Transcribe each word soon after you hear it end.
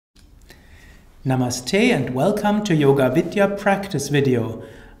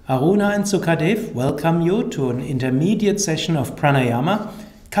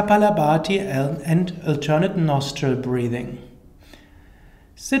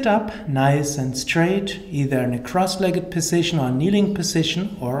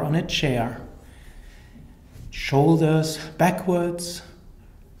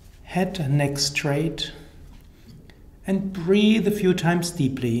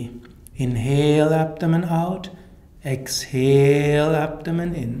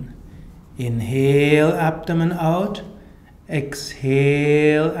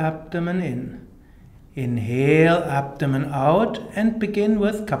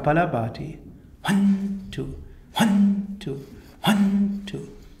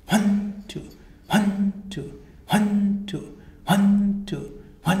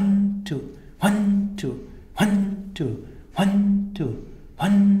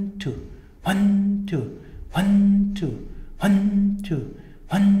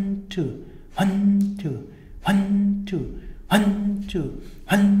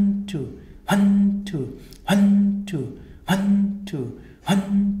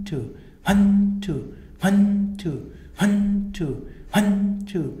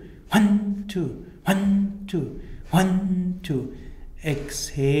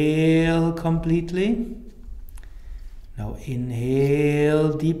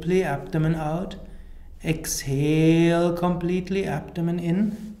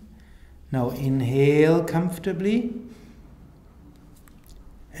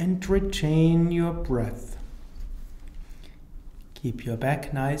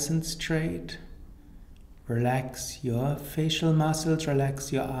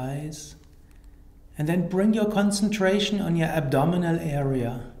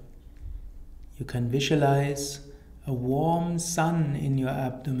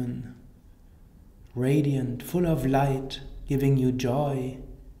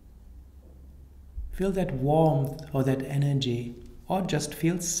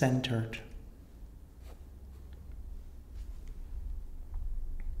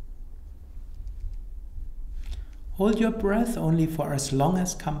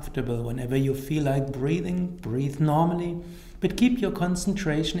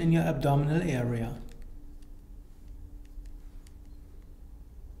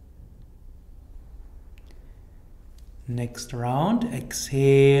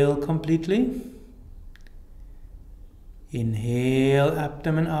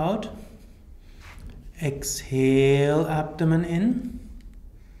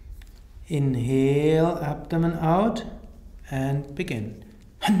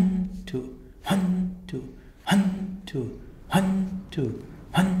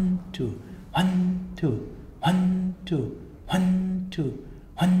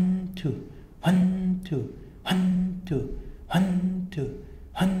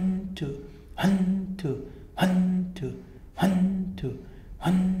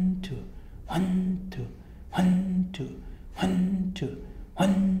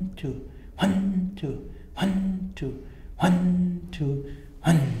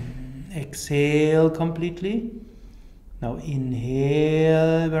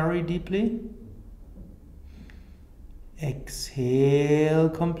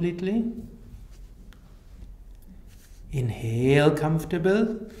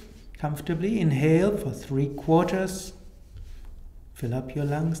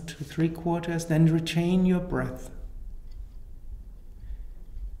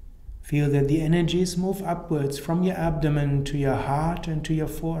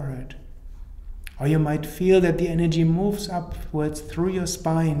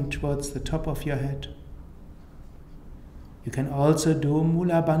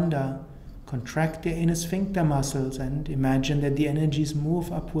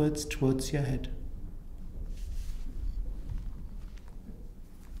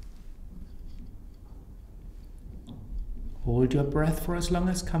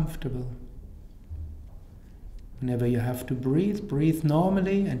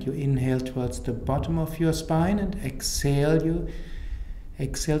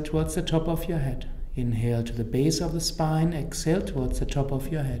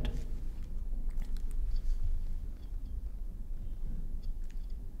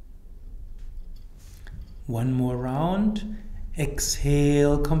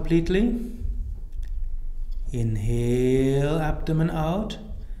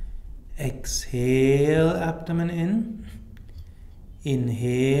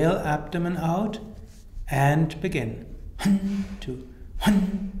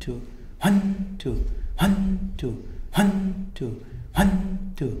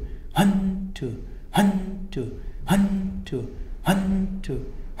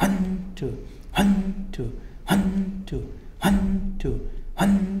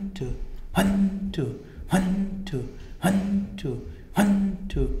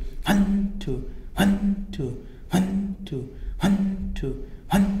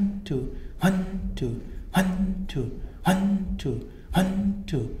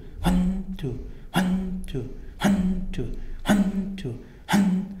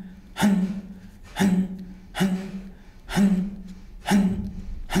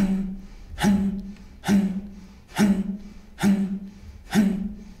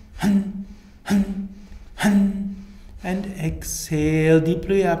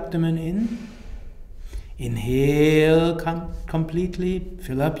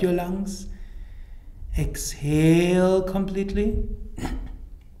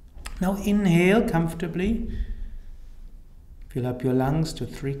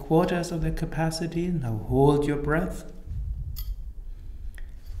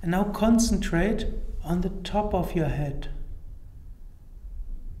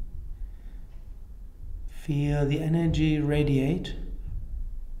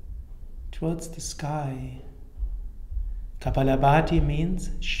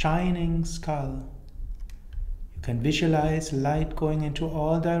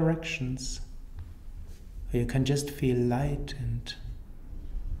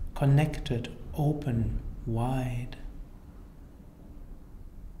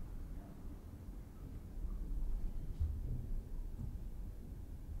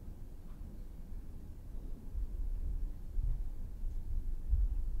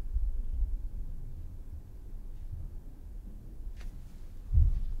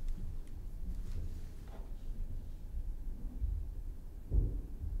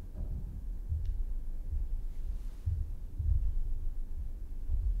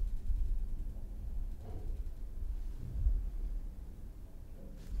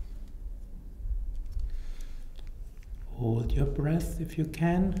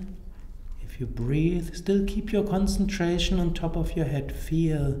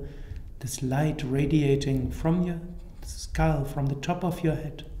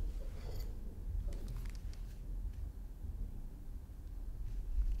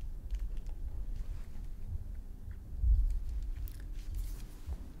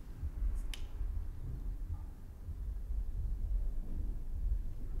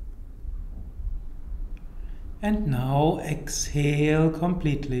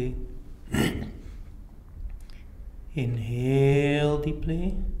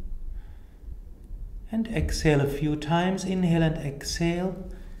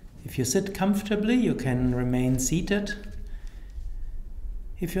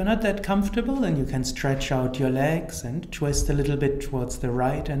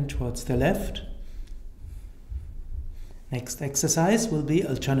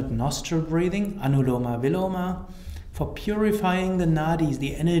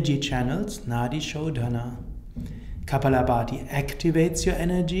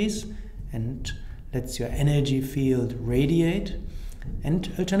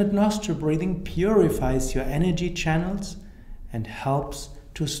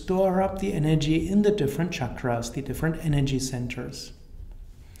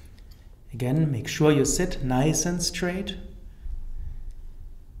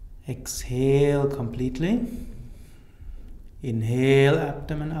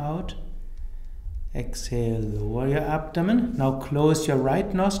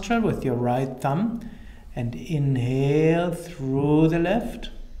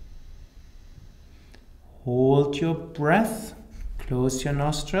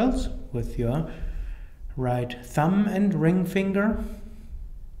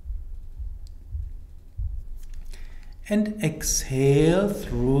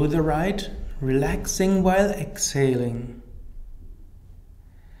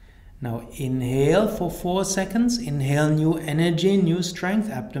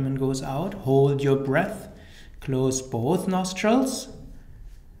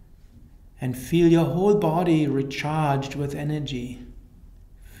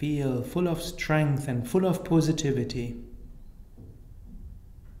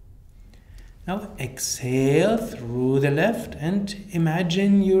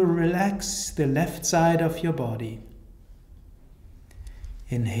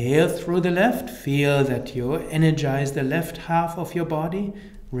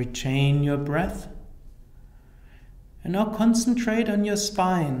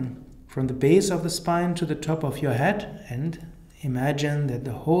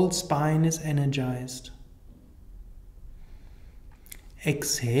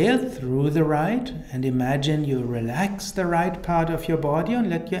Exhale through the right and imagine you relax the right part of your body and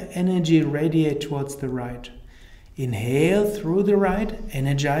let your energy radiate towards the right. Inhale through the right,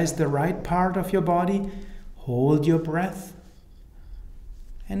 energize the right part of your body, hold your breath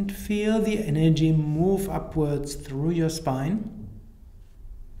and feel the energy move upwards through your spine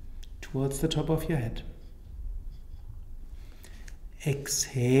towards the top of your head.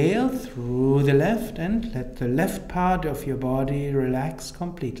 Exhale through the left and let the left part of your body relax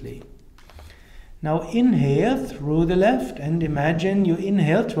completely. Now inhale through the left and imagine you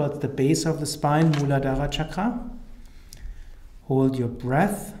inhale towards the base of the spine, Muladhara chakra. Hold your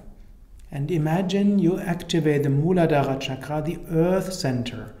breath and imagine you activate the Muladhara chakra, the earth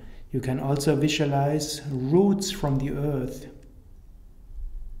center. You can also visualize roots from the earth.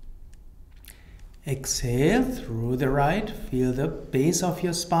 Exhale through the right, feel the base of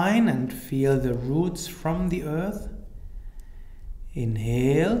your spine and feel the roots from the earth.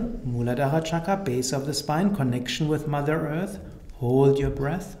 Inhale, Muladhara chakra, base of the spine, connection with Mother Earth. Hold your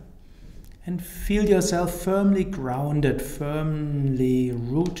breath and feel yourself firmly grounded, firmly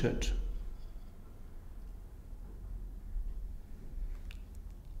rooted.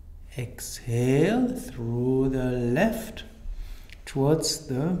 Exhale through the left towards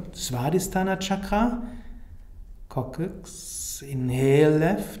the Svadhisthana chakra, coccyx. Inhale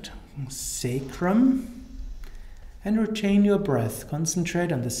left, sacrum, and retain your breath.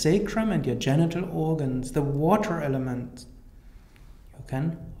 Concentrate on the sacrum and your genital organs, the water element. You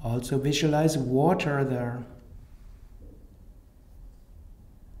can also visualize water there.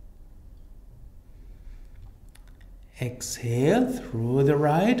 Exhale through the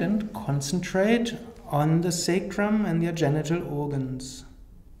right and concentrate on the sacrum and your genital organs.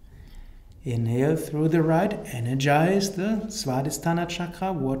 Inhale through the right, energize the Svadhisthana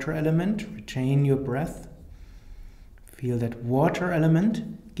chakra, water element, retain your breath. Feel that water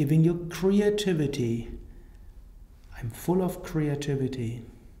element giving you creativity. I'm full of creativity.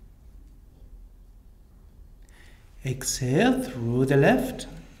 Exhale through the left,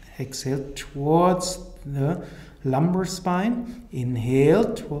 exhale towards the lumbar spine.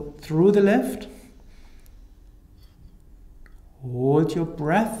 Inhale through the left. Hold your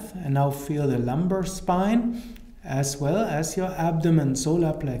breath and now feel the lumbar spine as well as your abdomen,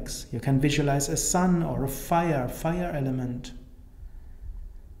 solar plex. You can visualize a sun or a fire element,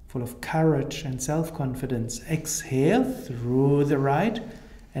 full of courage and self-confidence. Exhale through the right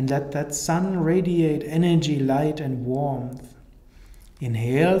and let that sun radiate energy, light and warmth.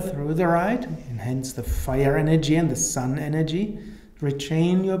 Inhale through the right, enhance the fire energy and the sun energy.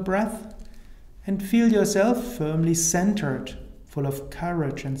 Retain your breath and feel yourself firmly centered, full of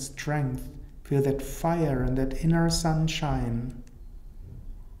courage and strength. Feel that fire and that inner sunshine.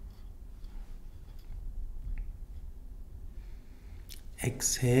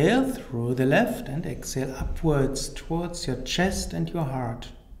 Exhale through the left and exhale upwards towards your chest and your heart.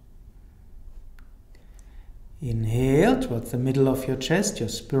 Inhale towards the middle of your chest, your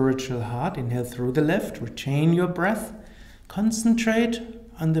spiritual heart. Inhale through the left, retain your breath. Concentrate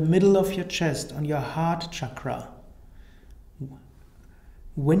on the middle of your chest, on your heart chakra.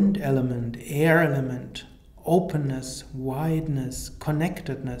 Wind element, air element, openness, wideness,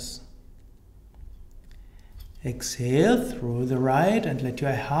 connectedness. Exhale through the right and let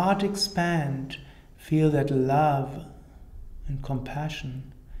your heart expand. Feel that love and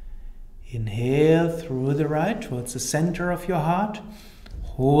compassion. Inhale through the right towards the center of your heart.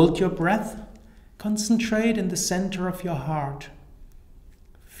 Hold your breath. Concentrate in the center of your heart.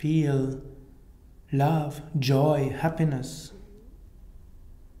 Feel love, joy, happiness.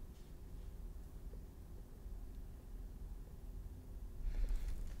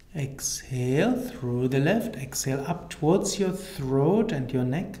 Exhale through the left. Exhale up towards your throat and your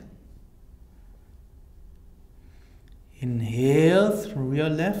neck. Inhale through your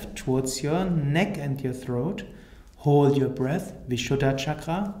left towards your neck and your throat. Hold your breath, Vishuddha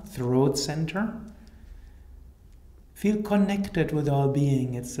chakra, throat center. Feel connected with all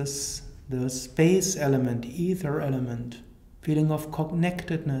being. It's the space element, ether element. Feeling of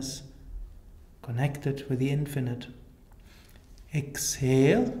connectedness, connected with the infinite.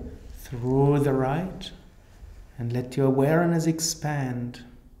 Exhale through the right and let your awareness expand.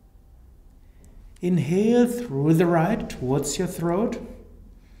 Inhale through the right towards your throat.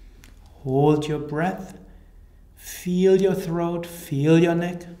 Hold your breath. Feel your throat, feel your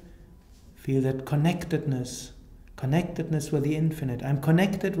neck. Feel that connectedness with the infinite. I'm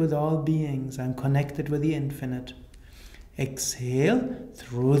connected with all beings. I'm connected with the infinite. Exhale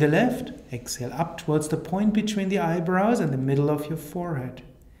through the left. Exhale up towards the point between the eyebrows and the middle of your forehead.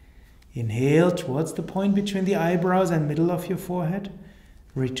 Inhale towards the point between the eyebrows and middle of your forehead.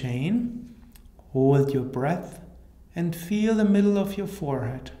 Retain, hold your breath, and feel the middle of your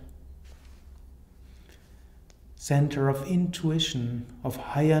forehead. Center of intuition, of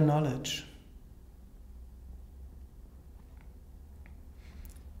higher knowledge.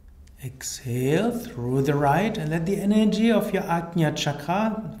 Exhale through the right and let the energy of your Ajna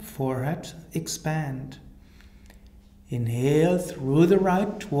chakra, forehead, expand. Inhale through the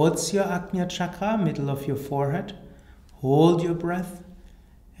right towards your Ajna chakra, middle of your forehead. Hold your breath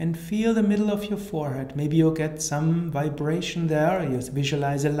and feel the middle of your forehead. Maybe you'll get some vibration there, you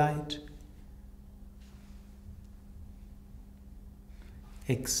visualize a light.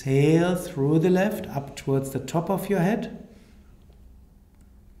 Exhale through the left, up towards the top of your head.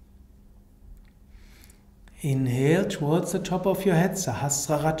 Inhale towards the top of your head,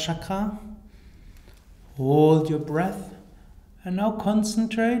 Sahasrara chakra. Hold your breath and now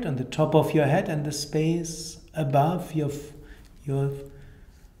concentrate on the top of your head and the space above the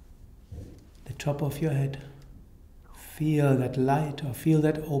top of your head. Feel that light or feel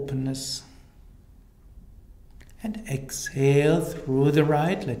that openness. And exhale through the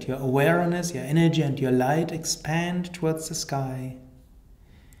right. Let your awareness, your energy and your light expand towards the sky.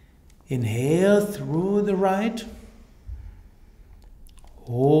 Inhale through the right.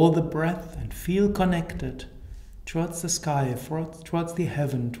 Hold the breath and feel connected towards the sky, towards the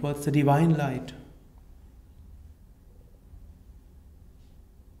heaven, towards the divine light.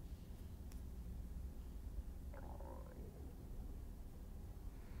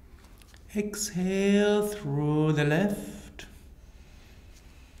 Exhale through the left,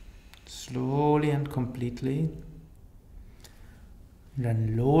 slowly and completely.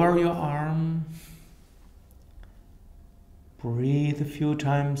 Then lower your arm. Breathe a few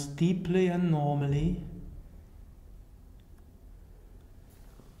times deeply and normally.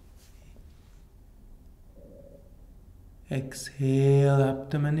 Exhale,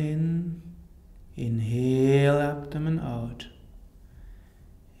 abdomen in. Inhale, abdomen out.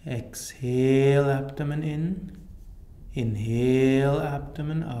 Exhale, abdomen in. Inhale,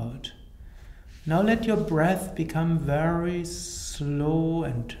 abdomen out. Now let your breath become very slow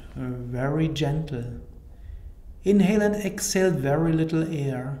and very gentle. Inhale and exhale very little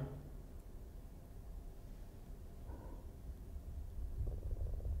air.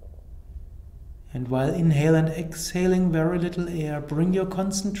 And while inhale and exhaling very little air, bring your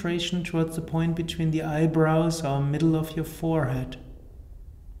concentration towards the point between the eyebrows or middle of your forehead.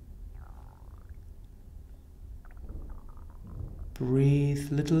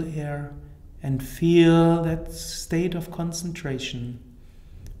 Breathe little air and feel that state of concentration.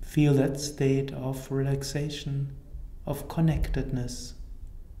 Feel that state of relaxation, of connectedness.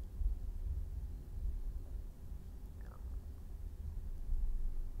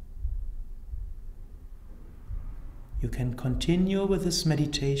 You can continue with this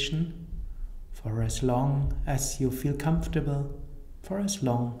meditation for as long as you feel comfortable, for as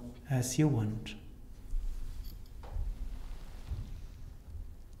long as you want.